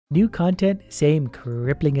New content, same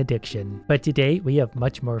crippling addiction. But today we have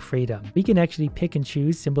much more freedom. We can actually pick and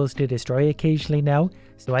choose symbols to destroy occasionally now,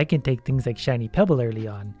 so I can take things like Shiny Pebble early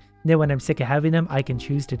on. Then when I'm sick of having them, I can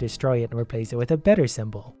choose to destroy it and replace it with a better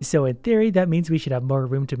symbol. So in theory, that means we should have more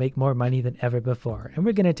room to make more money than ever before, and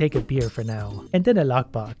we're gonna take a beer for now. And then a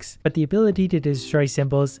lockbox. But the ability to destroy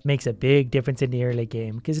symbols makes a big difference in the early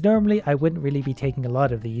game, because normally I wouldn't really be taking a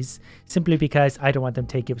lot of these, simply because I don't want them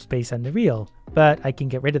taking up space on the reel. But I can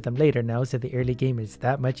get rid of them later now, so the early game is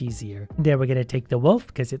that much easier. Then we're gonna take the wolf,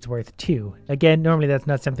 because it's worth 2. Again, normally that's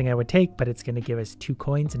not something I would take, but it's gonna give us 2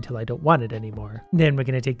 coins until I don't want it anymore. Then we're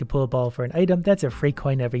gonna take the pool ball for an item that's a free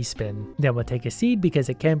coin every spin. Then we'll take a seed because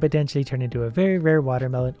it can potentially turn into a very rare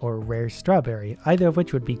watermelon or rare strawberry, either of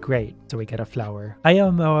which would be great, so we get a flower. I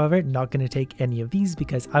am, however, not going to take any of these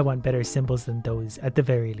because I want better symbols than those at the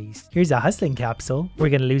very least. Here's a hustling capsule. We're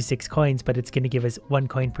going to lose 6 coins, but it's going to give us 1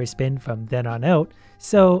 coin per spin from then on out.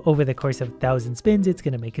 So over the course of 1,000 spins, it's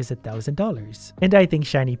going to make us $1,000. And I think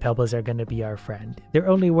shiny pebbles are going to be our friend. They're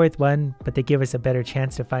only worth 1, but they give us a better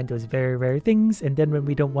chance to find those very rare things. And then when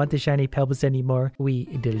we don't want the shiny pebbles anymore, we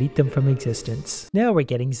delete them from existence. Now we're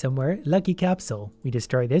getting somewhere. Lucky capsule. We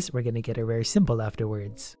destroy this, we're going to get a rare symbol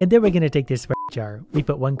afterwards. And then we're going to take this jar. We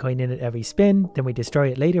put 1 coin in it every spin, then we destroy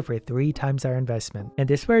it later for 3 times our investment. And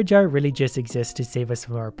this swear jar really just exists to save us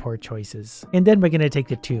from our poor choices. And then we're going to take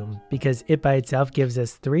the tomb, because it by itself gives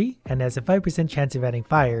us 3 and has a 5% chance of adding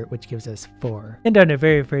fire, which gives us 4. And on our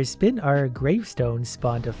very first spin, our gravestone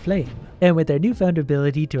spawned a flame. And with our newfound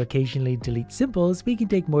ability to occasionally delete symbols, we can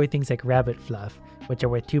take more things like rabbit fluff, which are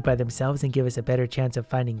worth 2 by themselves and give us a better chance of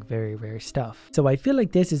finding very rare stuff. So I feel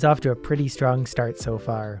like this is off to a pretty strong start so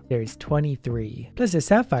far. There's 23, plus a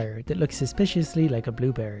sapphire that looks suspiciously like a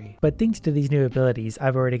blueberry. But thanks to these new abilities,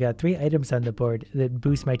 I've already got 3 items on the board that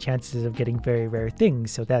boost my chances of getting very rare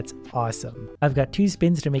things, so that's awesome. I've got 2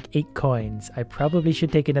 spins to make 8 coins. I probably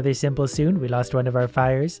should take another symbol soon. We lost one of our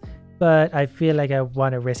fires, but I feel like I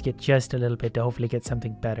want to risk it just a little bit to hopefully get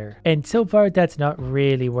something better. And so far that's not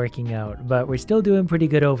really working out, but we're still doing pretty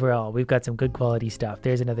good overall. We've got some good quality stuff.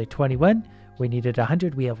 There's another 21. We needed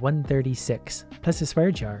 100, we have 136, plus a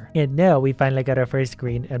swear jar. And now we finally got our first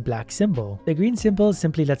green and black symbol. The green symbol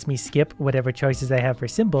simply lets me skip whatever choices I have for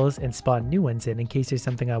symbols and spawn new ones in case there's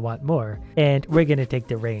something I want more. And we're gonna take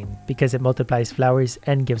the rain, because it multiplies flowers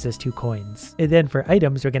and gives us 2 coins. And then for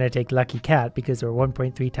items, we're gonna take lucky cat, because we're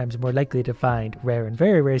 1.3 times more likely to find rare and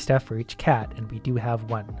very rare stuff for each cat, and we do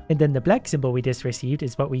have 1. And then the black symbol we just received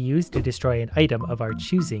is what we use to destroy an item of our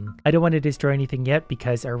choosing. I don't want to destroy anything yet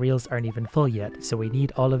because our reels aren't even full yet, so we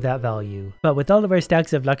need all of that value. But with all of our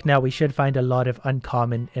stacks of luck now, we should find a lot of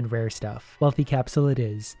uncommon and rare stuff. Wealthy capsule it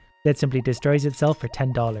is. That simply destroys itself for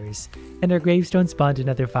 $10. And our gravestone spawned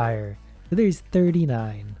another fire. There's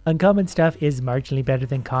 39. Uncommon stuff is marginally better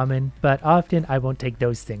than common, but often I won't take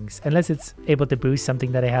those things unless it's able to boost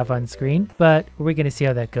something that I have on screen. But we're going to see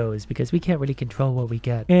how that goes because we can't really control what we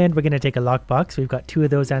get. And we're going to take a lockbox. We've got 2 of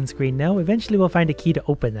those on screen now. Eventually we'll find a key to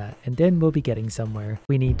open that, and then we'll be getting somewhere.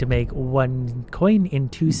 We need to make 1 coin in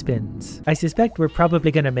 2 spins. I suspect we're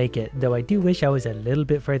probably going to make it, though I do wish I was a little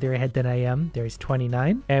bit further ahead than I am. There's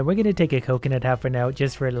 29. And we're going to take a coconut half for now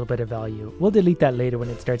just for a little bit of value. We'll delete that later when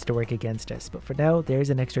it starts to work against us, but for now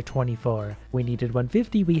there's an extra 24. We needed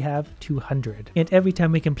 150, we have 200. And every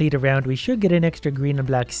time we complete a round we should get an extra green and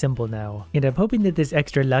black symbol now. And I'm hoping that this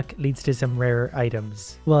extra luck leads to some rarer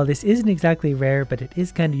items. Well, this isn't exactly rare, but it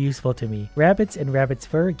is kind of useful to me. Rabbits and rabbit's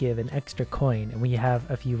fur give an extra coin, and we have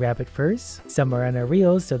a few rabbit furs. Some are on our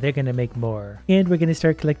reels, so they're gonna make more. And we're gonna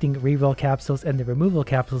start collecting reroll capsules and the removal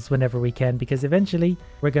capsules whenever we can, because eventually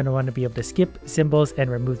we're gonna want to be able to skip symbols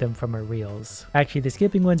and remove them from our reels. Actually, the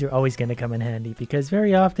skipping ones are always gonna come in handy because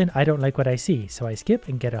very often I don't like what I see, so I skip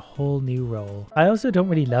and get a whole new roll. I also don't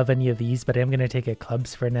really love any of these, but I'm going to take a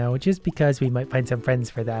clubs for now just because we might find some friends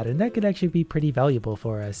for that, and that could actually be pretty valuable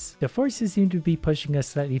for us. The forces seem to be pushing us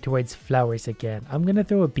slightly towards flowers again. I'm going to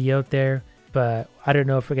throw a B out there, but I don't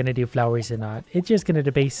know if we're going to do flowers or not. It's just going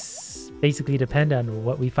to basically depend on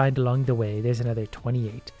what we find along the way. There's another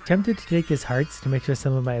 28. Tempted to take this hearts to mix with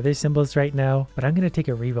some of my other symbols right now, but I'm going to take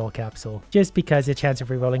a reroll capsule just because the chance of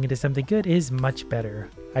rerolling into something good is much better.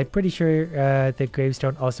 I'm pretty sure the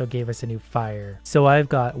gravestone also gave us a new fire. So I've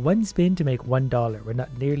got 1 spin to make $1. We're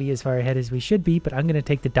not nearly as far ahead as we should be, but I'm going to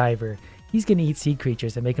take the diver. he's going to eat sea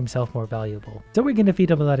creatures and make himself more valuable. So we're going to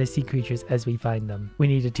feed him a lot of sea creatures as we find them. We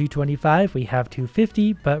need a 225, we have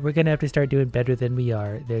 250, but we're going to have to start doing better than we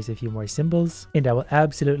are. There's a few more symbols, and I will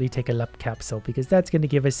absolutely take a luck capsule because that's going to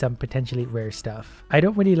give us some potentially rare stuff. I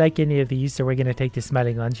don't really like any of these, so we're going to take the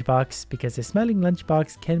smiling lunchbox because the smiling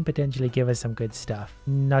lunchbox can potentially give us some good stuff.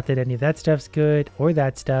 Not that any of that stuff's good, or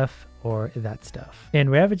that stuff, or that stuff. And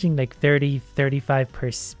we're averaging like 30-35 per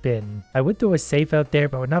spin. I would throw a safe out there,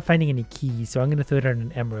 but we're not finding any keys, so I'm going to throw it on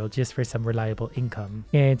an emerald just for some reliable income.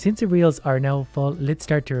 And since the reels are now full, let's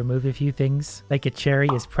start to remove a few things. Like a cherry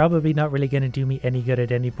is probably not really going to do me any good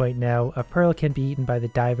at any point now. A pearl can be eaten by the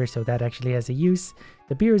diver, so that actually has a use.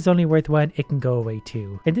 The beer is only worth one, it can go away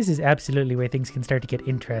too. And this is absolutely where things can start to get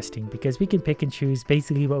interesting because we can pick and choose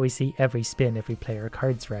basically what we see every spin if we play our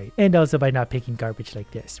cards right. And also by not picking garbage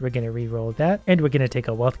like this. We're going to re-roll that, and we're going to take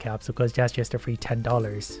a wealth capsule because that's just a free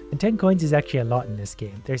 $10. And 10 coins is actually a lot in this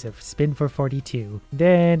game. There's a spin for 42.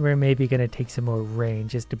 Then we're maybe going to take some more rain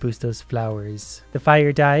just to boost those flowers. The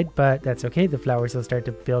fire died, but that's okay. The flowers will start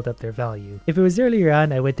to build up their value. If it was earlier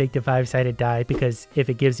on, I would take the 5-sided die because if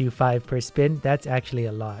it gives you 5 per spin, that's actually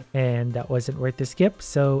a lot, and that wasn't worth the skip,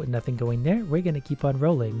 so nothing going there. We're gonna keep on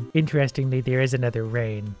rolling. Interestingly, there is another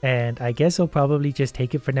rain, and I guess I'll probably just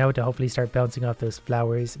take it for now to hopefully start bouncing off those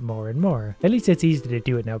flowers more and more. At least it's easy to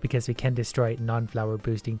do it now because we can destroy non-flower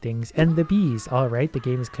boosting things. And the bees, alright, the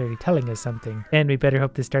game is clearly telling us something, and we better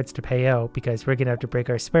hope this starts to pay out because we're gonna have to break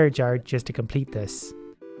our spare jar just to complete this.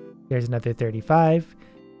 There's another 35.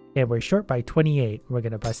 And we're short by 28. We're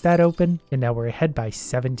going to bust that open, and now we're ahead by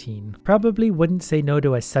 17. Probably wouldn't say no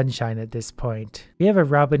to a sunshine at this point. We have a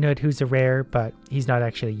Robin Hood who's a rare, but he's not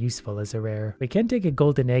actually useful as a rare. We can take a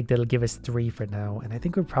golden egg that'll give us 3 for now, and I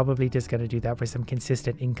think we're probably just going to do that for some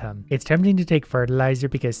consistent income. It's tempting to take fertilizer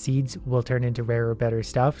because seeds will turn into rare or better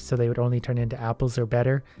stuff, so they would only turn into apples or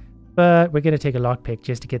better. But we're going to take a lockpick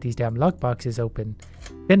just to get these damn lockboxes open.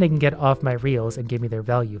 Then they can get off my reels and give me their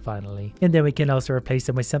value finally. And then we can also replace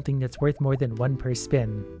them with something that's worth more than 1 per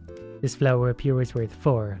spin. This flower up here was worth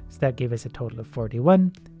 4, so that gave us a total of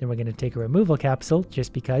 41. Then we're going to take a removal capsule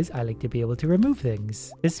just because I like to be able to remove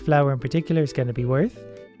things. This flower in particular is going to be worth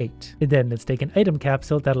 8. And then let's take an item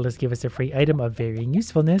capsule. That'll just give us a free item of varying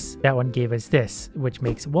usefulness. That one gave us this, which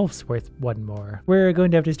makes wolves worth 1 more. We're going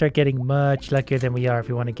to have to start getting much luckier than we are if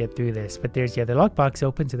we want to get through this, but there's the other lockbox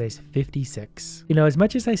open, so there's 56. You know, as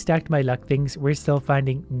much as I stacked my luck things, we're still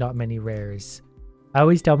finding not many rares. I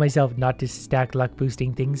always tell myself not to stack luck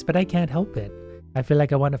boosting things, but I can't help it. I feel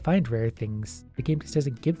like I want to find rare things. The game just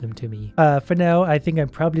doesn't give them to me. For now, I think I'm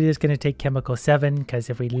probably just going to take Chemical 7, because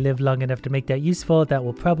if we live long enough to make that useful, that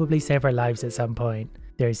will probably save our lives at some point.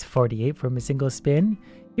 There's 48 from a single spin.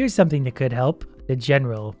 Here's something that could help. The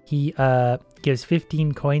General. He gives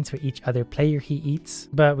 15 coins for each other player he eats.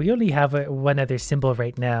 But we only have one other symbol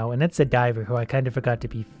right now, and that's the Diver, who I kind of forgot to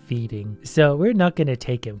be feeding. So we're not going to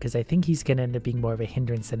take him, because I think he's going to end up being more of a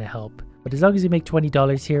hindrance than a help. But as long as we make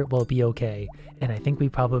 $20 here, we'll be okay. And I think we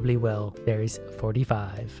probably will. There's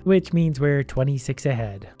 45, which means we're 26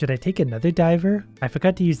 ahead. Should I take another Diver? I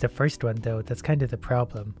forgot to use the first one though. That's kind of the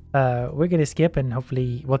problem. We're going to skip and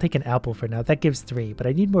hopefully we'll take an apple for now. That gives 3, but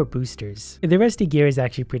I need more boosters. The rusty gear is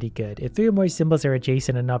actually pretty good. If 3 or more symbols are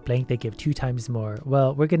adjacent and not blank, they give 2 times more.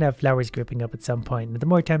 Well, we're going to have flowers gripping up at some point. And the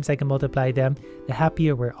more times I can multiply them, the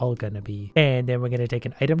happier we're all going to be. And then we're going to take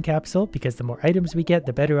an item capsule, because the more items we get,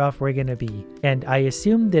 the better off we're going to be. And I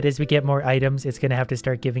assume that as we get more items, it's going to have to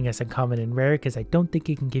start giving us uncommon and rare, because I don't think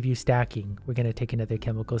it can give you stacking. We're going to take another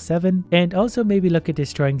Chemical 7 and also maybe look at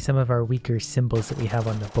destroying some of our weaker symbols that we have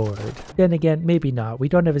on the board. Then again, maybe not. We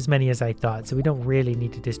don't have as many as I thought, so we don't really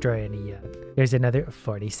need to destroy any yet. There's another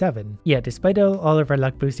 47. Yeah, despite all of our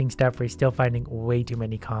luck boosting stuff, we're still finding way too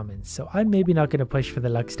many commons, so I'm maybe not going to push for the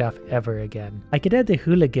luck stuff ever again. I could add the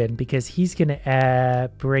Hooligan, because he's going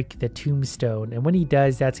to break the tombstone, and when he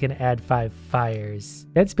does, that's going to add 5 fires.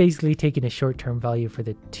 That's basically taking a short-term value for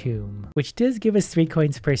the tomb, which does give us 3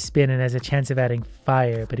 coins per spin and has a chance of adding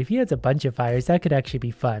fire. But if he adds a bunch of fires, that could actually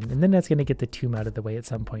be fun, and then that's going to get the tomb out of the way at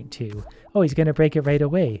some point too. Oh, he's going to break it right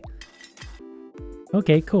away.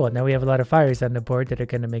 Okay, cool. Now we have a lot of fires on the board that are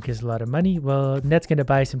going to make us a lot of money. Well, that's going to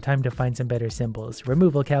buy some time to find some better symbols.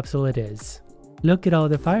 Removal capsule it is. Look at all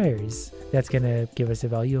the fires. That's going to give us a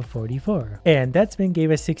value of 44. And that spin gave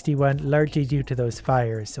us 61, largely due to those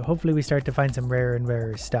fires. So hopefully we start to find some rarer and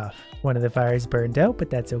rarer stuff. One of the fires burned out, but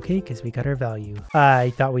that's okay because we got our value.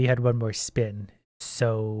 I thought we had one more spin.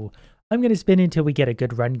 So I'm going to spin until we get a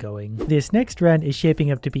good run going. This next run is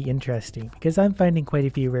shaping up to be interesting because I'm finding quite a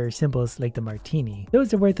few rare symbols like the martini.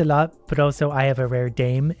 Those are worth a lot, but also I have a rare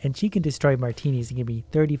dame and she can destroy martinis and give me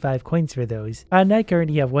 35 coins for those. And I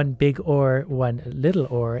currently have one big ore, one little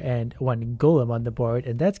ore, and one golem on the board,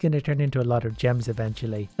 and that's going to turn into a lot of gems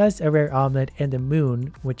eventually. Plus a rare omelet and the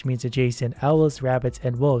moon, which means adjacent owls, rabbits,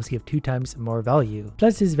 and wolves give 2 times more value.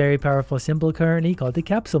 Plus this very powerful symbol currently called the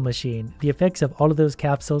capsule machine. The effects of all of those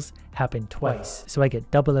capsules happen twice, so I get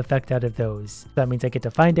double effect out of those. That means I get to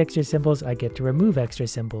find extra symbols, I get to remove extra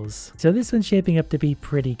symbols. So this one's shaping up to be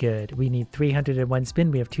pretty good. We need 301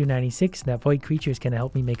 spin, we have 296, and that void creature is going to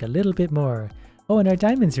help me make a little bit more. Oh, and our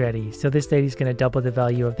diamond's ready, so this lady's going to double the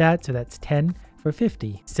value of that, so that's 10 for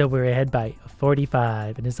 50. So we're ahead by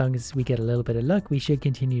 45, and as long as we get a little bit of luck, we should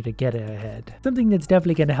continue to get ahead. Something that's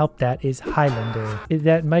definitely going to help that is Highlander.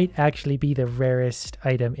 That might actually be the rarest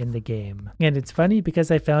item in the game. And it's funny because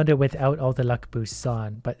I found it without all the luck boosts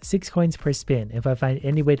on, but 6 coins per spin. If I find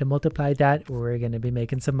any way to multiply that, we're going to be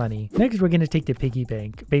making some money. Next, we're going to take the piggy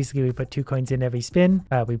bank. Basically, we put 2 coins in every spin.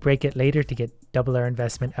 We break it later to get double our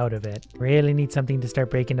investment out of it. Really need something to start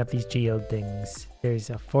breaking up these geode things. There's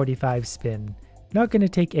a 45 spin. Not going to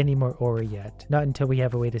take any more ore yet, not until we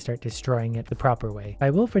have a way to start destroying it the proper way. I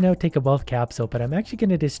will for now take a wealth capsule, but I'm actually going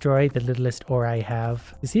to destroy the littlest ore I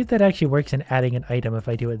have to see if that actually works in adding an item if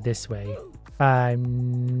I do it this way. I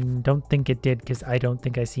don't think it did because I don't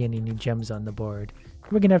think I see any new gems on the board.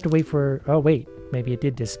 We're going to have to wait for... Oh, wait. Maybe it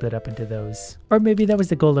did just split up into those. Or maybe that was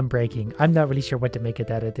the golem breaking. I'm not really sure what to make of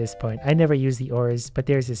that at this point. I never use the ores, but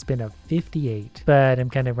there's a spin of 58. But I'm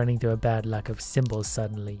kind of running through a bad luck of symbols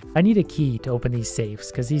suddenly. I need a key to open these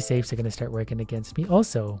safes because these safes are going to start working against me.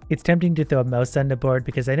 Also, it's tempting to throw a mouse on the board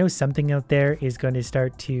because I know something out there is going to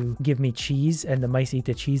start to give me cheese, and the mice eat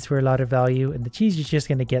the cheese for a lot of value, and the cheese is just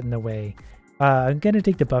going to get in the way. I'm going to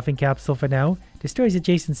take the buffing capsule for now. Destroys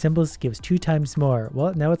adjacent symbols, gives 2 times more.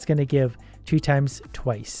 Well, now it's going to give 2 times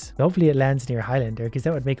twice. So hopefully it lands near Highlander because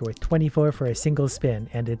that would make it worth 24 for a single spin,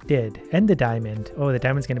 and it did. And the diamond. Oh, the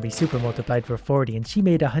diamond's going to be super multiplied for 40, and she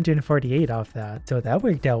made 148 off that. So that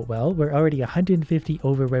worked out well. We're already 150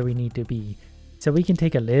 over where we need to be. So we can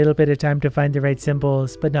take a little bit of time to find the right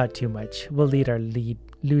symbols, but not too much. We'll lose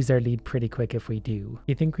our lead pretty quick if we do.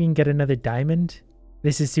 You think we can get another diamond?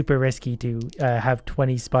 This is super risky to have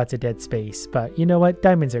 20 spots of dead space, but you know what?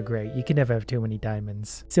 Diamonds are great. You can never have too many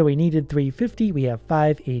diamonds. So we needed 350, we have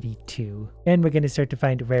 582. And we're going to start to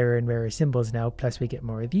find rarer and rarer symbols now, plus we get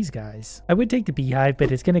more of these guys. I would take the beehive,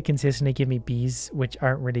 but it's going to consistently give me bees, which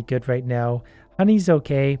aren't really good right now. Honey's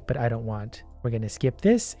okay, but I don't want. We're going to skip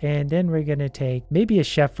this, and then we're going to take maybe a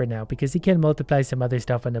chef for now because he can multiply some other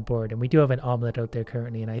stuff on the board, and we do have an omelet out there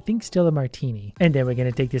currently, and I think still a martini. And then we're going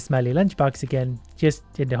to take the smiley lunchbox again, just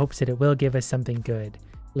in the hopes that it will give us something good.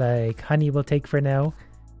 Like honey we'll take for now.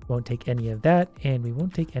 Won't take any of that, and we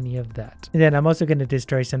won't take any of that. And then I'm also going to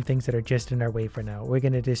destroy some things that are just in our way for now. We're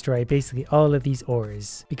going to destroy basically all of these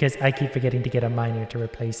ores because I keep forgetting to get a miner to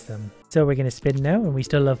replace them. So we're going to spin now, and we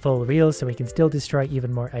still have full reels, so we can still destroy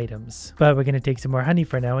even more items. But we're going to take some more honey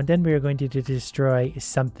for now, and then we're going to destroy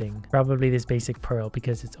something. Probably this basic pearl,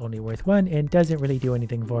 because it's only worth 1 and doesn't really do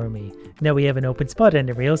anything for me. Now we have an open spot in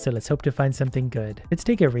the reel, so let's hope to find something good. Let's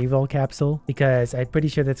take a reroll capsule, because I'm pretty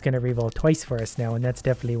sure that's going to reroll twice for us now, and that's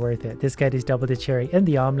definitely worth it. This guy just doubled the cherry and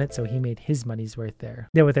the omelet, so he made his money's worth there.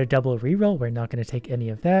 Then with our double reroll, we're not going to take any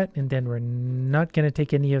of that, and then we're not going to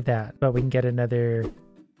take any of that. But we can get another...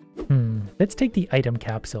 Let's take the item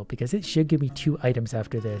capsule because it should give me 2 items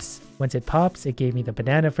after this. Once it pops, it gave me the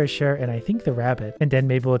banana for sure, and I think the rabbit. And then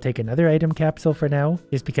maybe we'll take another item capsule for now,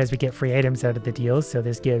 just because we get free items out of the deal. So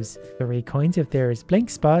this gives 3 coins if there's blank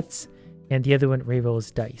spots, and the other one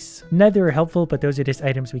rerolls dice. Neither are helpful, but those are just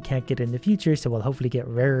items we can't get in the future, so we'll hopefully get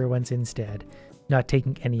rarer ones instead. Not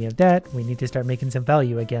taking any of that. We need to start making some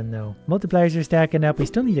value again though. Multipliers are stacking up. We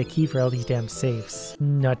still need a key for all these damn safes.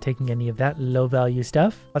 Not taking any of that low value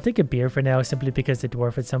stuff. I'll take a beer for now simply because the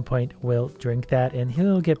dwarf at some point will drink that and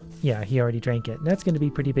he'll get... Yeah, he already drank it. That's going to be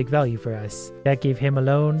pretty big value for us. That gave him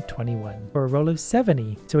alone 21 for a roll of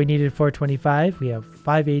 70. So we needed 425. We have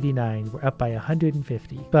 589. We're up by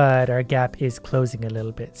 150. But our gap is closing a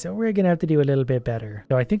little bit. So we're going to have to do a little bit better.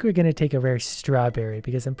 So I think we're going to take a rare strawberry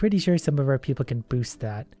because I'm pretty sure some of our people can boost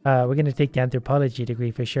that. We're going to take the anthropology degree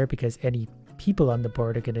for sure because any people on the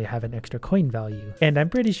board are going to have an extra coin value. And I'm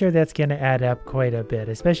pretty sure that's going to add up quite a bit,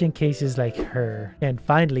 especially in cases like her. And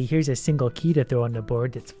finally, here's a single key to throw on the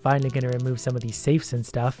board that's finally going to remove some of these safes and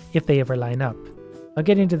stuff if they ever line up. I'm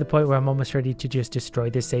getting to the point where I'm almost ready to just destroy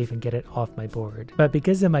this safe and get it off my board. But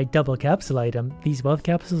because of my double capsule item, these wealth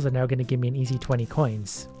capsules are now going to give me an easy 20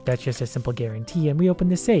 coins. That's just a simple guarantee, and we open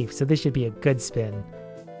the safe, so this should be a good spin.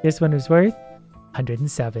 This one was worth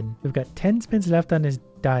 107. We've got 10 spins left on his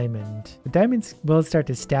diamond. The diamonds will start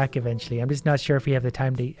to stack eventually. I'm just not sure if we have the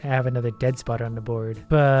time to have another dead spot on the board.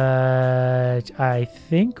 But I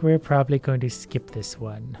think we're probably going to skip this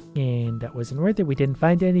one. And that wasn't worth it. We didn't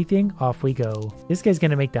find anything. Off we go. This guy's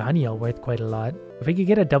going to make the honey all worth quite a lot. If we could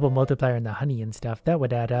get a double multiplier on the honey and stuff, that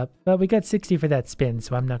would add up. But we got 60 for that spin,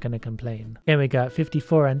 so I'm not going to complain. And we got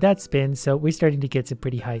 54 on that spin, so we're starting to get some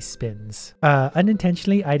pretty high spins.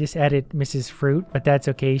 Unintentionally, I just added Mrs. Fruit, but that's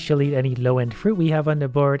okay. She'll eat any low-end fruit we have on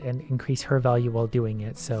the board and increase her value while doing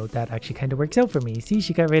it, so that actually kind of works out for me. See,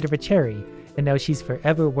 she got rid of a cherry, and now she's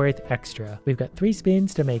forever worth extra. We've got 3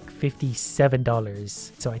 spins to make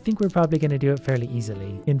 $57, so I think we're probably going to do it fairly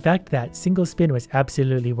easily. In fact, that single spin was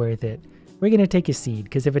absolutely worth it. We're going to take a seed,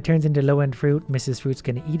 because if it turns into low-end fruit, Mrs. Fruit's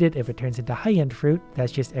going to eat it. If it turns into high-end fruit,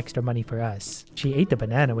 that's just extra money for us. She ate the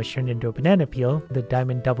banana, which turned into a banana peel. The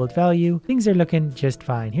diamond doubled value. Things are looking just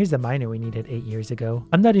fine. Here's the miner we needed 8 years ago.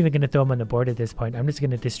 I'm not even going to throw him on the board at this point. I'm just going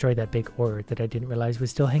to destroy that big ore that I didn't realize was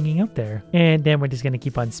still hanging out there. And then we're just going to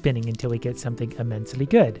keep on spinning until we get something immensely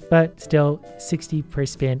good. But still, 60 per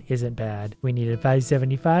spin isn't bad. We needed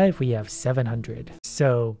 575. We have 700.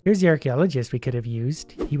 So here's the archaeologist we could have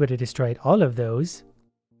used. He would have destroyed all of those,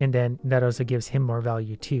 and then that also gives him more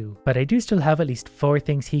value too. But I do still have at least 4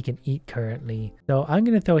 things he can eat currently, so I'm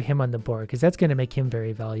going to throw him on the board because that's going to make him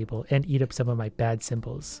very valuable and eat up some of my bad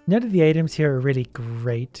symbols. None of the items here are really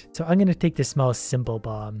great, so I'm going to take the small symbol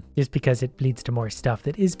bomb just because it leads to more stuff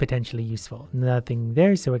that is potentially useful. Nothing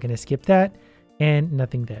there, so we're going to skip that. And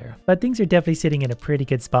nothing there. But things are definitely sitting in a pretty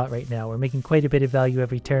good spot right now. We're making quite a bit of value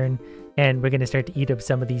every turn, and we're going to start to eat up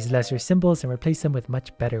some of these lesser symbols and replace them with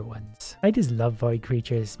much better ones. I just love void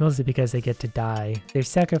creatures, mostly because they get to die. They're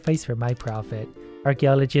sacrificed for my profit.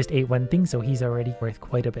 Archaeologist ate one thing, so he's already worth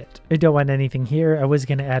quite a bit. I don't want anything here. I was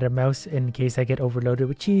going to add a mouse in case I get overloaded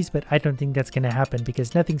with cheese, but I don't think that's going to happen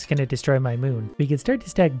because nothing's going to destroy my moon. We can start to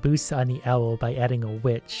stack boosts on the owl by adding a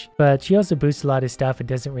witch, but she also boosts a lot of stuff and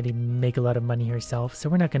doesn't really make a lot of money herself, so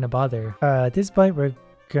we're not going to bother. At this point, we're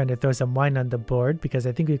going to throw some wine on the board because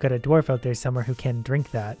I think we've got a dwarf out there somewhere who can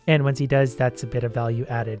drink that. And once he does, that's a bit of value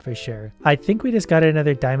added for sure. I think we just got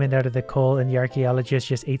another diamond out of the coal and the archaeologist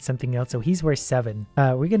just ate something else, so he's worth 7.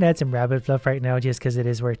 We're going to add some rabbit fluff right now just because it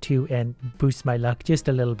is worth 2 and boost my luck just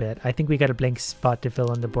a little bit. I think we got a blank spot to fill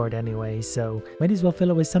on the board anyway, so might as well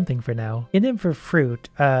fill it with something for now. And then for fruit,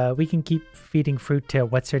 we can keep feeding fruit to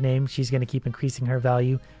what's her name. She's going to keep increasing her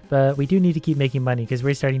value. But we do need to keep making money because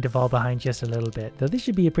we're starting to fall behind just a little bit. Though this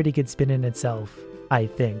should be a pretty good spin in itself, I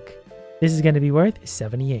think. This is going to be worth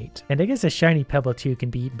 78. And I guess a shiny pebble too can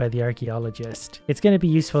be eaten by the archaeologist. It's going to be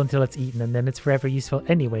useful until it's eaten and then it's forever useful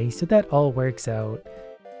anyway, so that all works out.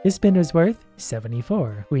 This spin was worth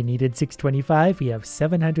 74. We needed 625, we have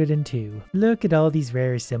 702. Look at all these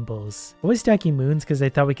rare symbols. I was stacking moons because I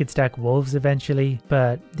thought we could stack wolves eventually,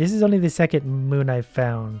 but this is only the second moon I've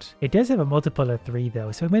found. It does have a multiple of 3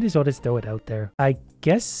 though, so I might as well just throw it out there. I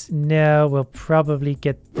guess now we'll probably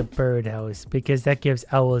get the birdhouse because that gives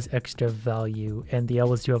owls extra value, and the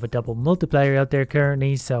owls do have a double multiplier out there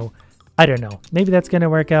currently, so I don't know. Maybe that's going to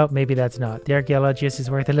work out, maybe that's not. The archaeologist is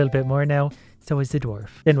worth a little bit more now. So is the dwarf.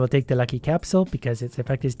 Then we'll take the lucky capsule because its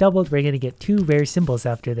effect is doubled. We're going to get 2 rare symbols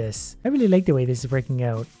after this. I really like the way this is working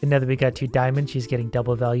out. And now that we got 2 diamonds, she's getting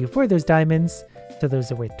double value for those diamonds. So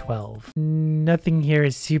those are worth 12. Nothing here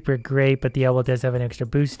is super great, but the owl does have an extra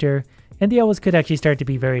booster. And the owls could actually start to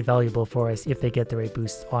be very valuable for us if they get the right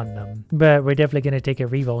boosts on them. But we're definitely going to take a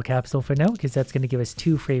reroll capsule for now because that's going to give us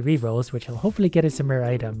 2 free rerolls, which will hopefully get us some rare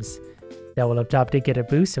items. That one up top did get a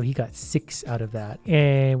boost, so he got 6 out of that.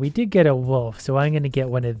 And we did get a wolf, so I'm going to get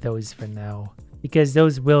one of those for now. Because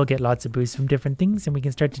those will get lots of boosts from different things, and we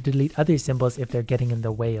can start to delete other symbols if they're getting in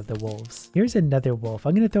the way of the wolves. Here's another wolf.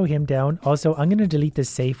 I'm going to throw him down. Also, I'm going to delete the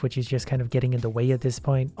safe, which is just kind of getting in the way at this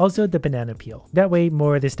point. Also, the banana peel. That way,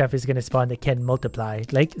 more of this stuff is going to spawn that can multiply,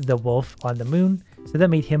 like the wolf on the moon. So that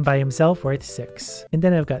made him by himself worth 6. And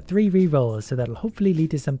then I've got 3 rerolls, so that'll hopefully lead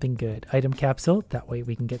to something good. Item capsule, that way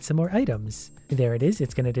we can get some more items. There it is.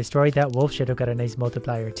 It's going to destroy that wolf. Should have got a nice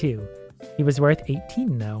multiplier too. He was worth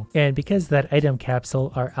 18 now. And because of that item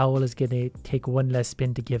capsule, our owl is going to take 1 less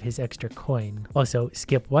spin to give his extra coin. Also,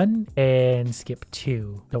 skip 1 and skip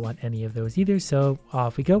 2. Don't want any of those either, so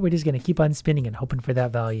off we go. We're just going to keep on spinning and hoping for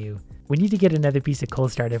that value. We need to get another piece of coal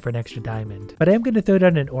started for an extra diamond. But I am going to throw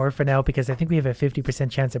down an ore for now because I think we have a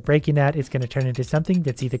 50% chance of breaking that. It's going to turn into something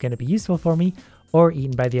that's either going to be useful for me or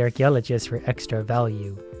eaten by the archaeologist for extra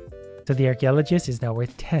value. So the archaeologist is now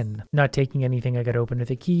worth 10. Not taking anything I got to open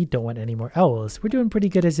with a key. Don't want any more owls. We're doing pretty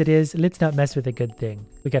good as it is. Let's not mess with a good thing.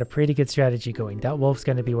 We got a pretty good strategy going. That wolf's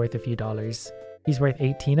going to be worth a few dollars. He's worth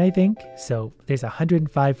 18, I think. So there's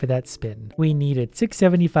 105 for that spin. We needed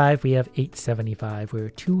 675. We have 875. We're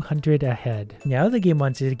 200 ahead. Now the game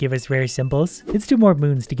wants to give us rare symbols. Let's do more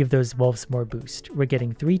moons to give those wolves more boost. We're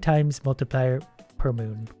getting 3 times multiplier per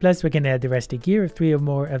moon. Plus we're going to add the rest of gear. If 3 or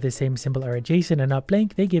more of the same symbol are adjacent and not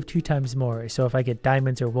blank, they give 2 times more. So if I get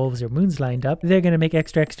diamonds or wolves or moons lined up, they're going to make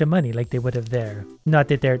extra money like they would have there. Not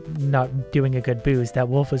that they're not doing a good boost. That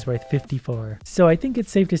wolf was worth 54. So I think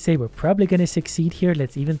it's safe to say we're probably going to succeed here.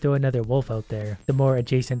 Let's even throw another wolf out there. The more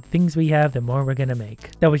adjacent things we have, the more we're going to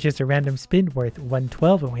make. That was just a random spin worth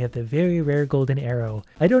 112, and we have the very rare golden arrow.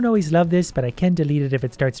 I don't always love this, but I can delete it if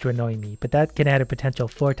it starts to annoy me. But that can add a potential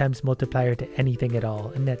 4 times multiplier to anything at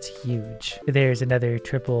all, and that's huge. There's another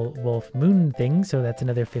triple wolf moon thing, so that's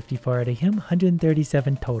another 54 out of him.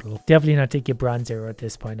 137 total. Definitely not take a bronze arrow at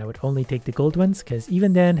this point. I would only take the gold ones, because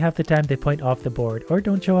even then half the time they point off the board or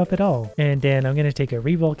don't show up at all. And then I'm going to take a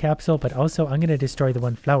reroll capsule, but also I'm going to destroy the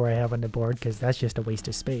one flower I have on the board because that's just a waste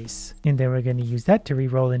of space. And then we're going to use that to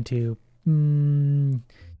reroll into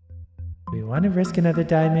we want to risk another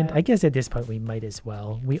diamond? I guess at this point we might as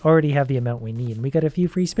well. We already have the amount we need and we got a few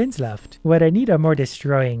free spins left. What I need are more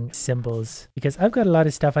destroying symbols because I've got a lot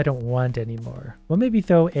of stuff I don't want anymore. We'll maybe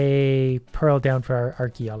throw a pearl down for our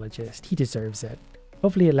archaeologist. He deserves it.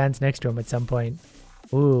 Hopefully it lands next to him at some point.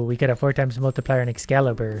 Ooh, we got a 4 times multiplier in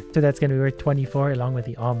Excalibur. So that's going to be worth 24 along with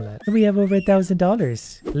the omelet. And we have over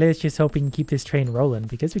 $1,000. Let's just hope we can keep this train rolling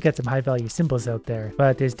because we got some high value symbols out there.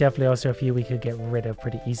 But there's definitely also a few we could get rid of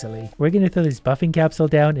pretty easily. We're going to throw this buffing capsule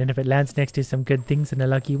down, and if it lands next to some good things in a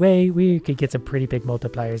lucky way, we could get some pretty big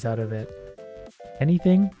multipliers out of it.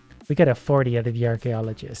 Anything? We got a 40 out of the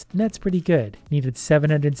archaeologist, and that's pretty good. Needed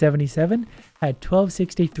 777, had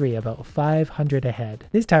 1263, about 500 ahead.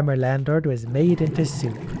 This time our landlord was made into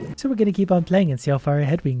soup. So we're gonna keep on playing and see how far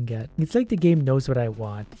ahead we can get. It's like the game knows what I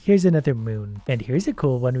want. Here's another moon. And here's a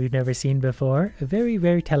cool one we've never seen before. A very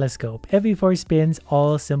rare telescope. Every 4 spins,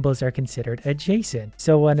 all symbols are considered adjacent.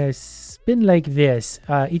 So on a spin like this,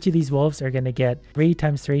 each of these wolves are gonna get 3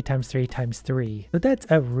 times 3 times 3 times 3. So that's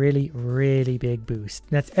a really, really big boost.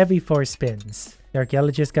 That's every 4 spins. The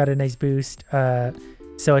archaeologist got a nice boost.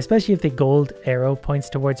 So especially if the gold arrow points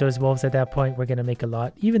towards those wolves at that point, we're going to make a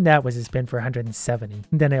lot. Even that was a spin for 170.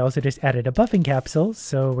 And then I also just added a buffing capsule.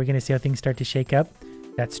 So we're going to see how things start to shake up.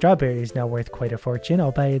 That strawberry is now worth quite a fortune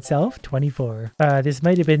all by itself, 24. This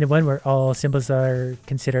might have been the one where all symbols are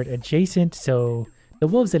considered adjacent. So the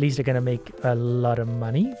wolves at least are going to make a lot of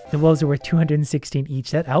money. The wolves are worth 216 each.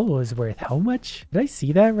 That owl was worth how much? Did I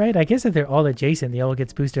see that right? I guess if they're all adjacent, the owl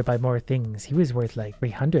gets boosted by more things. He was worth like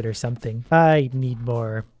 300 or something. I need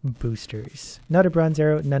more boosters. Not a bronze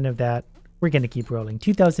arrow, none of that. We're going to keep rolling.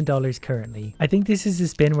 $2,000 currently. I think this is a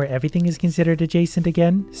spin where everything is considered adjacent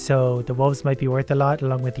again. So the wolves might be worth a lot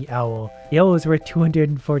along with the owl. The owl was worth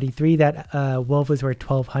 243. That wolf was worth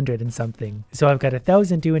 1,200 and something. So I've got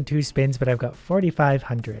 1,000 doing 2 spins, but I've got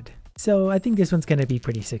 4,500. So I think this one's going to be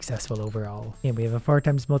pretty successful overall. And we have a 4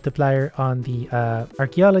 times multiplier on the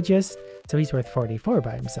archaeologist. So he's worth 44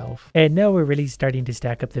 by himself. And now we're really starting to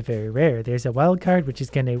stack up the very rare. There's a wild card, which is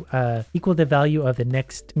going to equal the value of the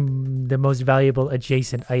next, the most valuable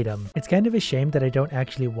adjacent item. It's kind of a shame that I don't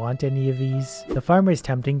actually want any of these. The farmer is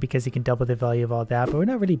tempting because he can double the value of all that, but we're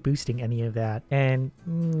not really boosting any of that. And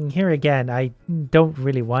here again, I don't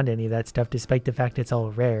really want any of that stuff, despite the fact it's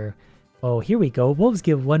all rare. Oh, here we go. Wolves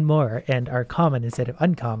give 1 more and are common instead of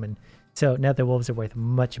uncommon. So now the wolves are worth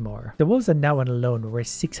much more. The wolves on that one alone were worth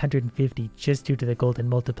 650 just due to the golden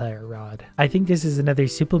multiplier rod. I think this is another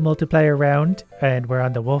super multiplier round, and we're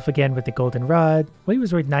on the wolf again with the golden rod. Well, he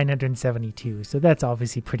was worth 972, so that's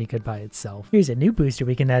obviously pretty good by itself. Here's a new booster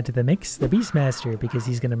we can add to the mix, the Beastmaster, because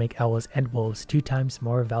he's going to make owls and wolves 2 times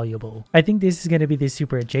more valuable. I think this is going to be the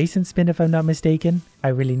super adjacent spin if I'm not mistaken. I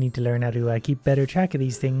really need to learn how to keep better track of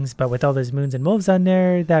these things, but with all those moons and wolves on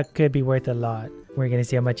there, that could be worth a lot. We're going to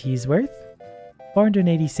see how much he's worth.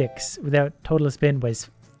 486 without total spin was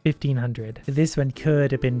 1,500. This one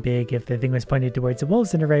could have been big if the thing was pointed towards the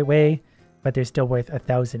wolves in the right way, but they're still worth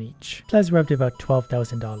 1,000 each. Plus we're up to about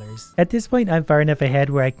 $12,000. At this point I'm far enough ahead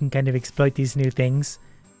where I can kind of exploit these new things,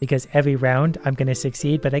 because every round I'm going to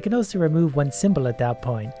succeed, but I can also remove 1 symbol at that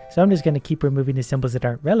point. So I'm just going to keep removing the symbols that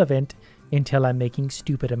aren't relevant until I'm making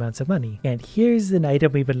stupid amounts of money. And here's an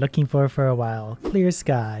item we've been looking for a while. Clear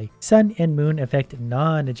sky. Sun and moon affect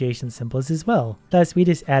non-adjacent symbols as well. Plus we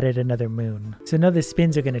just added another moon. So now the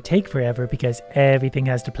spins are going to take forever because everything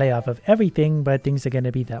has to play off of everything, but things are going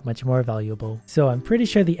to be that much more valuable. So I'm pretty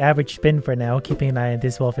sure the average spin for now, keeping an eye on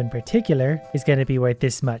this wolf in particular, is going to be worth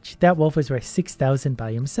this much. That wolf was worth 6,000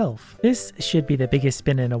 by himself. This should be the biggest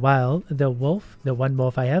spin in a while. The one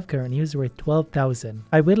wolf I have currently is worth 12,000.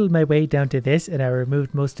 I whittled my way down to this and I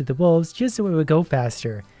removed most of the wolves just so it would go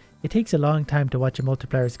faster. It takes a long time to watch a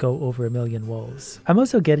multipliers go over 1,000,000 wolves. I'm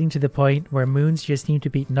also getting to the point where moons just seem to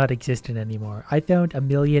be not existent anymore. I found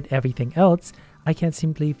 1,000,000 everything else. I can't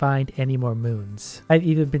simply find any more moons. I've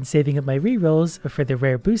even been saving up my rerolls for the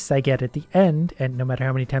rare boosts I get at the end, and no matter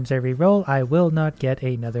how many times I reroll, I will not get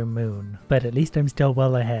another moon. But at least I'm still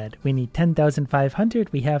well ahead. We need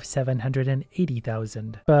 10,500, we have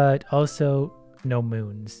 780,000. But also no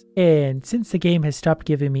moons. And since the game has stopped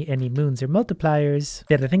giving me any moons or multipliers,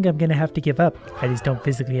 then I think I'm gonna have to give up. I just don't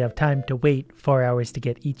physically have time to wait 4 hours to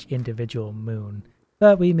get each individual moon.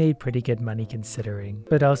 But we made pretty good money considering.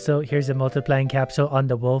 But also, here's a multiplying capsule on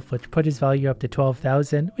the wolf which put his value up to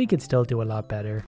 12,000. We could still do a lot better.